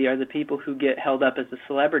authenticity are the people who get held up as a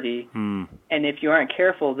celebrity. And if you aren't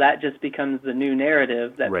careful, that just becomes the new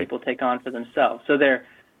narrative that people take on for themselves. So they're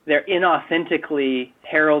inauthentically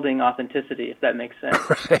heralding authenticity, if that makes sense.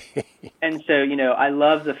 Right. And so, I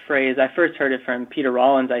love the phrase. I first heard it from Peter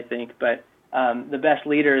Rollins, I think, but the best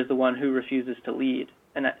leader is the one who refuses to lead.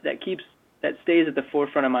 And that stays at the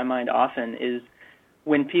forefront of my mind often is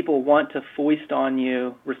when people want to foist on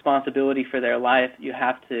you responsibility for their life, you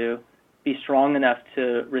have to be strong enough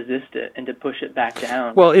to resist it and to push it back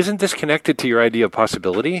down. Well, isn't this connected to your idea of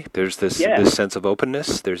possibility? There's this sense of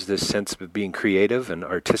openness. There's this sense of being creative and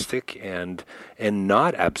artistic and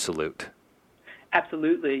not absolute.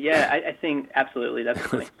 Absolutely, yeah. I think absolutely,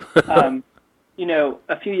 definitely.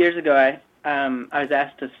 A few years ago, I was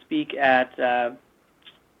asked to speak at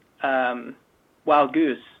Wild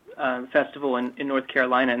Goose Festival in North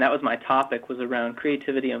Carolina, and that was my topic, was around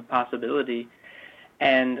creativity and possibility.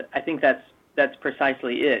 And I think that's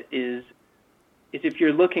precisely it, is if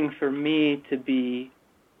you're looking for me to be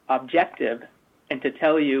objective and to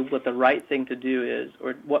tell you what the right thing to do is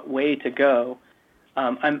or what way to go,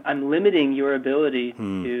 I'm limiting your ability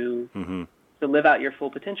to live out your full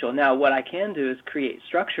potential. Now, what I can do is create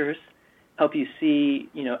structures, help you see,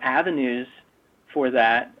 avenues for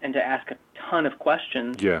that, and to ask a ton of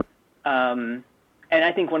questions. Yeah. And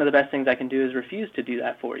I think one of the best things I can do is refuse to do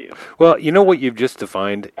that for you. Well, what you've just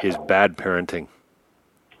defined is bad parenting.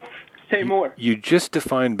 Say more. You just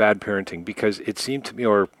defined bad parenting because it seemed to me,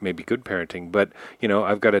 or maybe good parenting, but,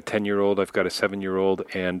 I've got a 10-year-old, I've got a 7-year-old,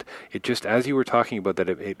 and it just, as you were talking about that,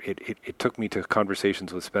 it took me to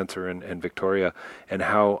conversations with Spencer and Victoria and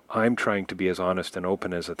how I'm trying to be as honest and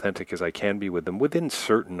open, as authentic as I can be with them within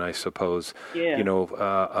certain, I suppose,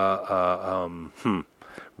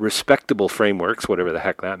 respectable frameworks, whatever the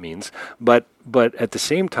heck that means, but at the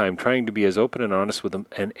same time trying to be as open and honest with them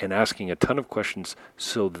and asking a ton of questions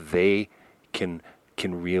so they can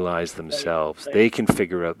can realize themselves. Right. They can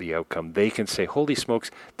figure out the outcome. They can say, "Holy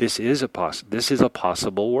smokes, this is a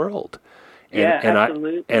possible world."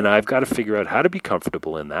 And I've got to figure out how to be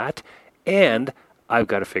comfortable in that, and I've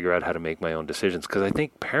got to figure out how to make my own decisions, because I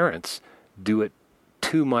think parents do it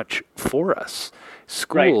too much for us.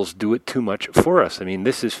 Schools do it too much for us. I mean,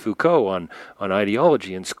 this is Foucault on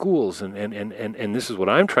ideology in schools, and this is what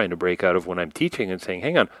I'm trying to break out of when I'm teaching and saying,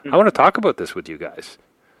 hang on, I want to talk about this with you guys.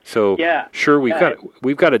 So sure,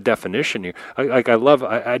 we've got a definition here.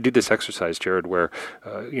 I do this exercise, Jared, where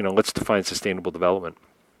let's define sustainable development.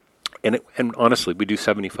 And honestly, we do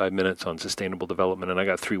 75 minutes on sustainable development, and I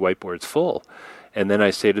got 3 whiteboards full. And then I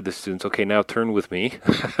say to the students, okay, now turn with me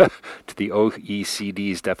to the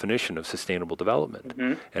OECD's definition of sustainable development.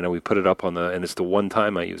 Mm-hmm. And we put it up and it's the one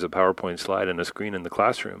time I use a PowerPoint slide and a screen in the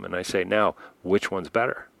classroom. And I say, now, which one's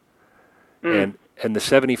better? And the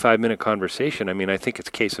 75-minute conversation, I mean, I think it's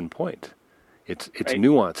case in point. It's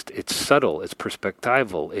nuanced, it's subtle, it's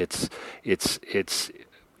perspectival, it's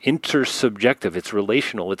intersubjective, it's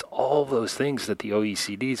relational, it's all those things that the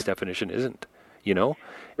OECD's definition isn't,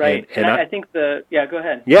 Right. And I think go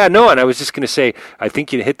ahead. Yeah, no, and I was just going to say, I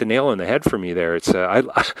think you hit the nail on the head for me there. It's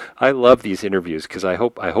I love these interviews, because I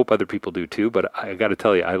hope other people do too, but I got to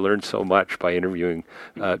tell you, I learned so much by interviewing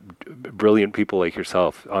brilliant people like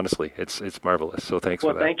yourself. Honestly, it's marvelous. So thanks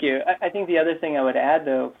for that. Well, thank you. I think the other thing I would add,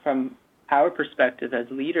 though, from our perspective as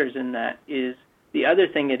leaders in that, is the other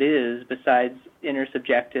thing it is, besides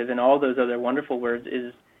intersubjective and all those other wonderful words,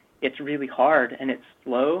 is it's really hard, and it's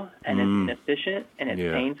slow, and it's inefficient, and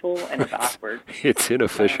it's painful, and it's awkward. It's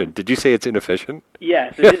inefficient. Did you say it's inefficient?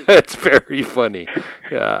 Yes, it is. It's very funny.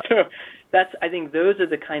 Yeah. So I think those are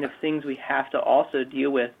the kind of things we have to also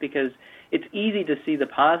deal with, because it's easy to see the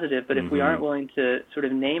positive, but if we aren't willing to sort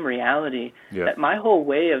of name reality, that my whole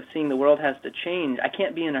way of seeing the world has to change. I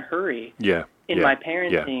can't be in a hurry in my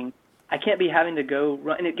parenting. Yeah. I can't be having to go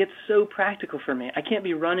run, and it gets so practical for me. I can't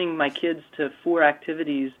be running my kids to 4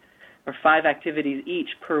 activities or 5 activities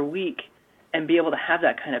each per week and be able to have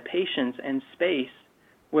that kind of patience and space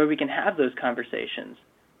where we can have those conversations.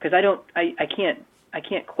 Because I can't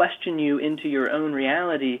question you into your own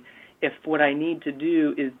reality if what I need to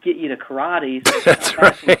do is get you to karate. So That's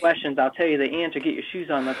right. Asking questions, I'll tell you the answer. Get your shoes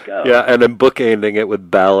on. Let's go. Yeah, and then bookending it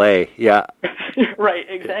with ballet. Yeah. Right.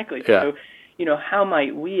 Exactly. Yeah. So, how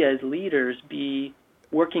might we as leaders be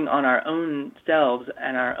working on our own selves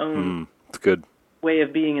and our own it's good. way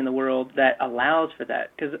of being in the world that allows for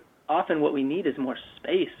that? Because often what we need is more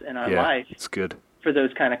space in our life. It's good. For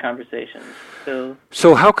those kind of conversations.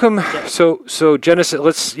 So how come? Yeah. So Genesis.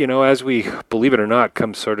 Let's as we believe it or not,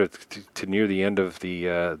 come sort of to near the end of the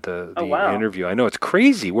interview. I know it's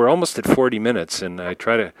crazy. We're almost at 40 minutes, and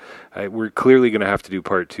we're clearly going to have to do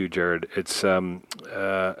part 2, Jared. It's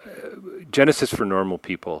Genesis for Normal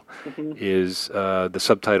People is the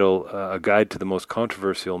subtitle, A Guide to the Most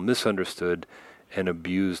Controversial, Misunderstood, and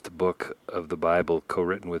Abused Book of the Bible,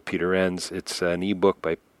 co-written with Peter Enns. It's an ebook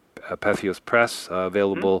by Patheos Press,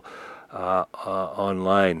 available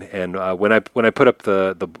online. And when I put up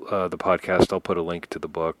the podcast, I'll put a link to the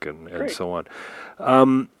book and so on.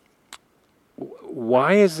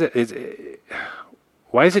 Why is it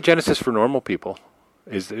Genesis for Normal People?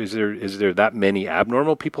 Is there that many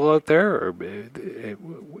abnormal people out there? Or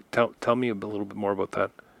tell me a little bit more about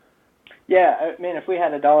that. Yeah, I mean, if we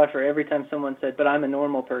had $1 for every time someone said, "But I'm a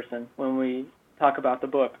normal person," when we talk about the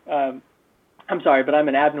book. I'm sorry, but I'm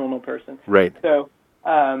an abnormal person. Right. So,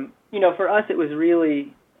 for us, it was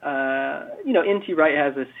really, N.T. Wright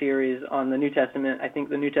has a series on the New Testament. I think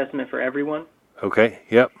the New Testament for everyone. Okay.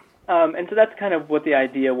 Yep. And so that's kind of what the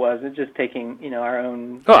idea was. It's just taking, our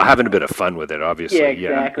own. Oh, having a bit of fun with it, obviously. Yeah,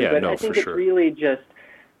 exactly. Yeah, but no, I think for it's sure. really just.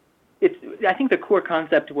 I think the core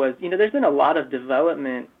concept was, there's been a lot of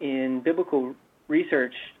development in biblical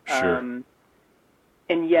research, Sure.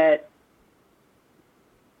 And yet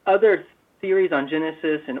other theories on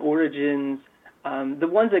Genesis and origins, the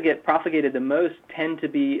ones that get propagated the most tend to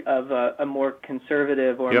be of a more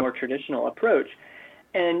conservative or a more traditional approach.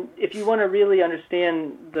 And if you want to really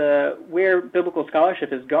understand where biblical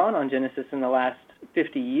scholarship has gone on Genesis in the last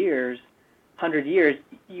 50 years, 100 years,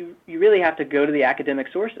 you really have to go to the academic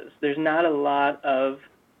sources. There's not a lot of,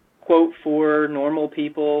 quote, for normal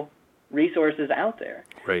people resources out there.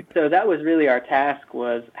 Right. So that was really our task,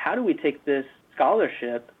 was how do we take this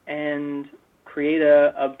scholarship and create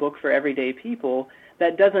a book for everyday people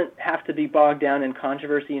that doesn't have to be bogged down in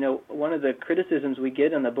controversy. One of the criticisms we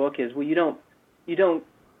get in the book is, well, you don't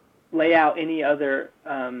lay out any other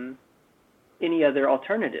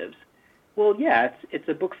alternatives. Well, yeah, it's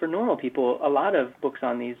a book for normal people. A lot of books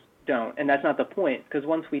on these don't, and that's not the point, because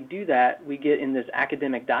once we do that, we get in this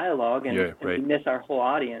academic dialogue, and we miss our whole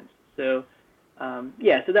audience. So,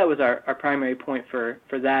 so that was our primary point for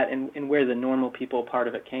that, and where the normal people part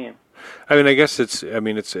of it came. I mean, I guess it's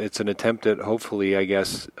an attempt at, hopefully, I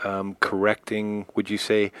guess, correcting, would you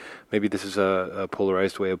say, maybe this is a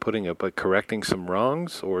polarized way of putting it, but correcting some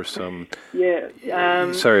wrongs or some...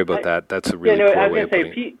 sorry about that. That's a really poor way of putting it. I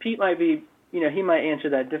was going to say, Pete might be, he might answer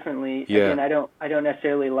that differently. Yeah. Again, I don't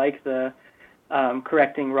necessarily like the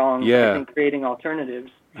correcting wrongs. I think creating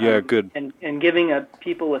alternatives. Good. And giving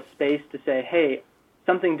people a space to say, hey,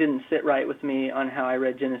 something didn't sit right with me on how I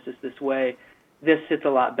read Genesis this way. This sits a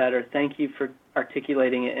lot better. Thank you for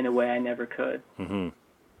articulating it in a way I never could. Mm-hmm.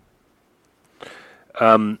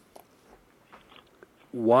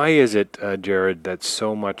 Why is it, Jared, that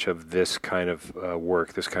so much of this kind of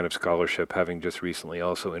work, this kind of scholarship, having just recently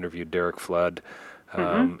also interviewed Derek Flood,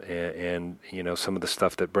 and some of the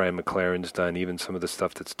stuff that Brian McLaren's done, even some of the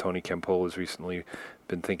stuff that Tony Campolo has recently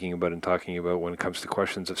been thinking about and talking about when it comes to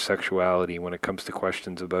questions of sexuality, when it comes to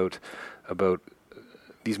questions about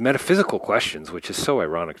these metaphysical questions, which is so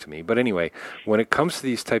ironic to me. But anyway, when it comes to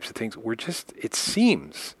these types of things, it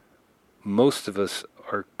seems most of us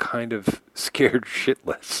are kind of scared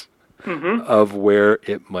shitless of where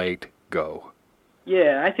it might go.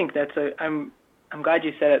 Yeah, I think I'm glad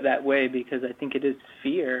you said it that way, because I think it is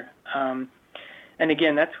fear. And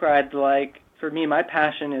again, that's where for me, my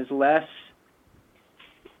passion is less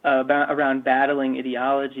around battling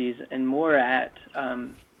ideologies and more at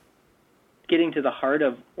getting to the heart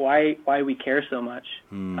of why we care so much.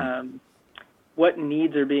 What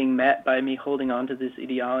needs are being met by me holding on to this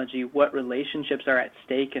ideology? What relationships are at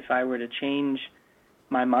stake if I were to change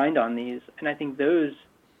my mind on these? And I think those,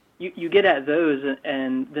 you get at those,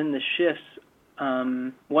 and then the shifts,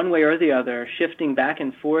 one way or the other, shifting back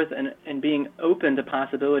and forth and being open to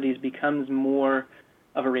possibilities becomes more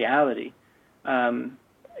of a reality.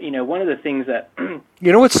 One of the things that...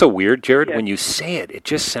 You know what's so weird, Jared? Yeah. When you say it, it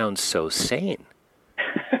just sounds so sane.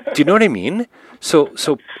 Do you know what I mean? So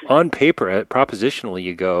on paper, propositionally,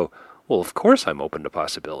 you go, well, of course I'm open to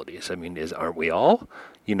possibilities. I mean, aren't we all?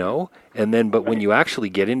 And then, but when you actually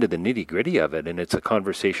get into the nitty-gritty of it, and it's a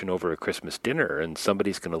conversation over a Christmas dinner, and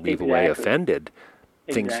somebody's going to leave away offended,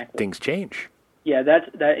 things change. Yeah, that's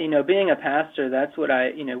being a pastor, that's what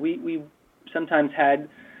we sometimes had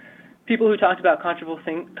people who talked about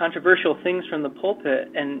controversial things from the pulpit,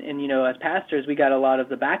 and as pastors, we got a lot of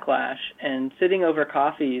the backlash. And sitting over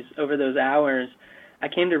coffees over those hours, I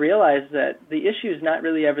came to realize that the issue is not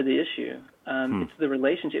really ever the issue. It's the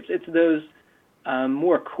relationships. It's those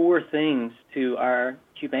more core things to our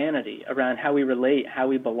humanity around how we relate, how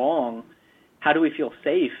we belong, how do we feel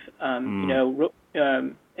safe.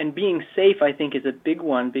 And being safe, I think, is a big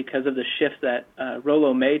one because of the shift that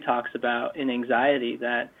Rollo May talks about in anxiety,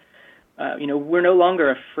 that we're no longer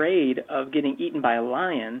afraid of getting eaten by a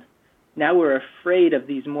lion. Now we're afraid of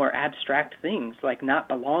these more abstract things, like not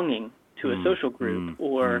belonging to a social group,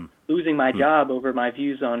 or losing my job over my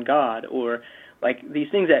views on God, or like these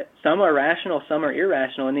things that some are rational, some are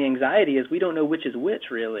irrational, and the anxiety is we don't know which is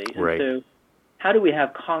which, really. Right. And so how do we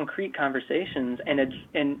have concrete conversations?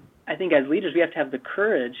 And I think as leaders we have to have the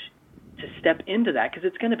courage to step into that, because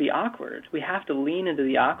it's going to be awkward. We have to lean into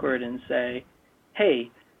the awkward and say,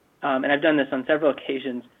 hey, and I've done this on several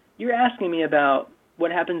occasions, you're asking me about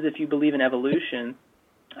what happens if you believe in evolution.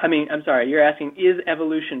 You're asking, is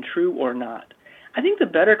evolution true or not? I think the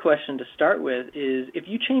better question to start with is, if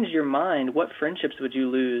you changed your mind, what friendships would you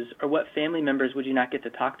lose, or what family members would you not get to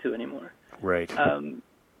talk to anymore? Right.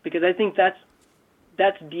 Because I think that's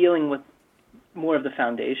dealing with more of the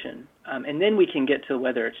foundation. And then we can get to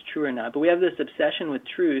whether it's true or not. But we have this obsession with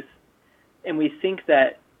truth, and we think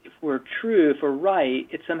that if we're true, if we're right,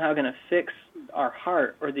 it's somehow going to fix our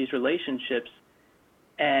heart or these relationships.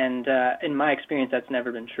 And in my experience, that's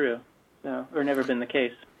never been true, or never been the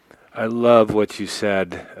case. I love what you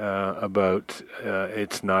said about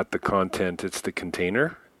it's not the content, it's the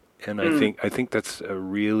container. And I think that's a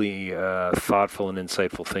really thoughtful and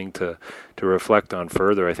insightful thing to reflect on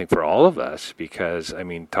further, I think, for all of us, because,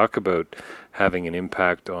 talk about having an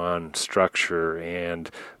impact on structure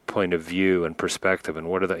and point of view and perspective, and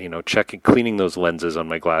what are the, cleaning those lenses on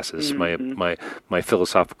my glasses, my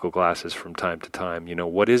philosophical glasses from time to time.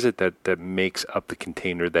 What is it that makes up the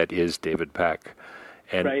container that is David Peck?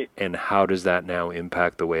 And how does that now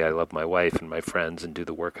impact the way I love my wife and my friends and do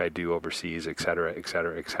the work I do overseas, et cetera, et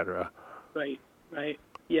cetera, et cetera? Right.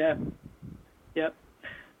 Yeah. Yep.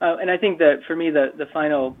 And I think that for me, the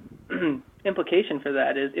final implication for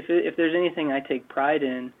that is if there's anything I take pride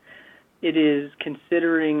in, it is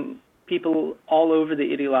considering people all over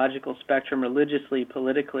the ideological spectrum, religiously,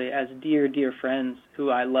 politically, as dear, dear friends who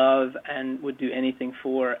I love and would do anything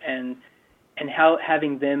for, and how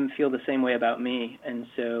having them feel the same way about me. And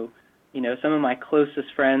so, some of my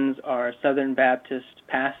closest friends are Southern Baptist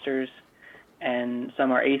pastors, and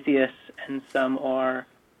some are atheists, and some are,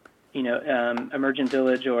 Emergent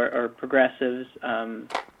Village or progressives. And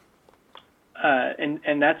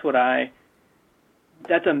that's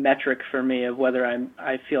that's a metric for me of whether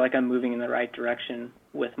I feel like I'm moving in the right direction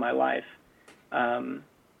with my life. And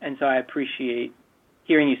so I appreciate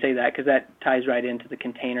hearing you say that, because that ties right into the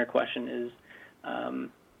container question is,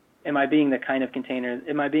 am I being the kind of container,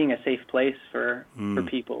 am I being a safe place for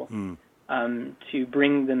people to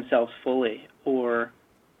bring themselves fully, or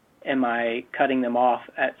am I cutting them off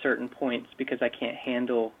at certain points because I can't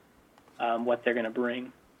handle what they're going to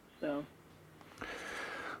bring? So.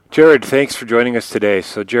 Jared, thanks for joining us today.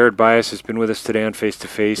 So Jared Byas has been with us today on Face to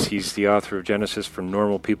Face. He's the author of Genesis from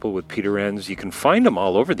Normal People with Peter Enns. You can find him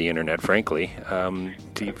all over the internet, frankly.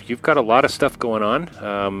 You've got a lot of stuff going on.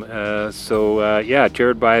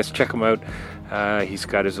 Jared Byas, check him out. He's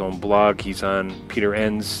got his own blog. He's on Peter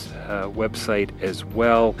Enns' website as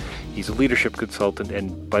well. He's a leadership consultant,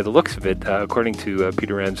 and by the looks of it, according to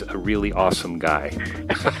Peter Enns, a really awesome guy.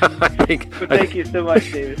 Thank you so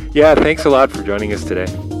much, David. Yeah, thanks a lot for joining us today.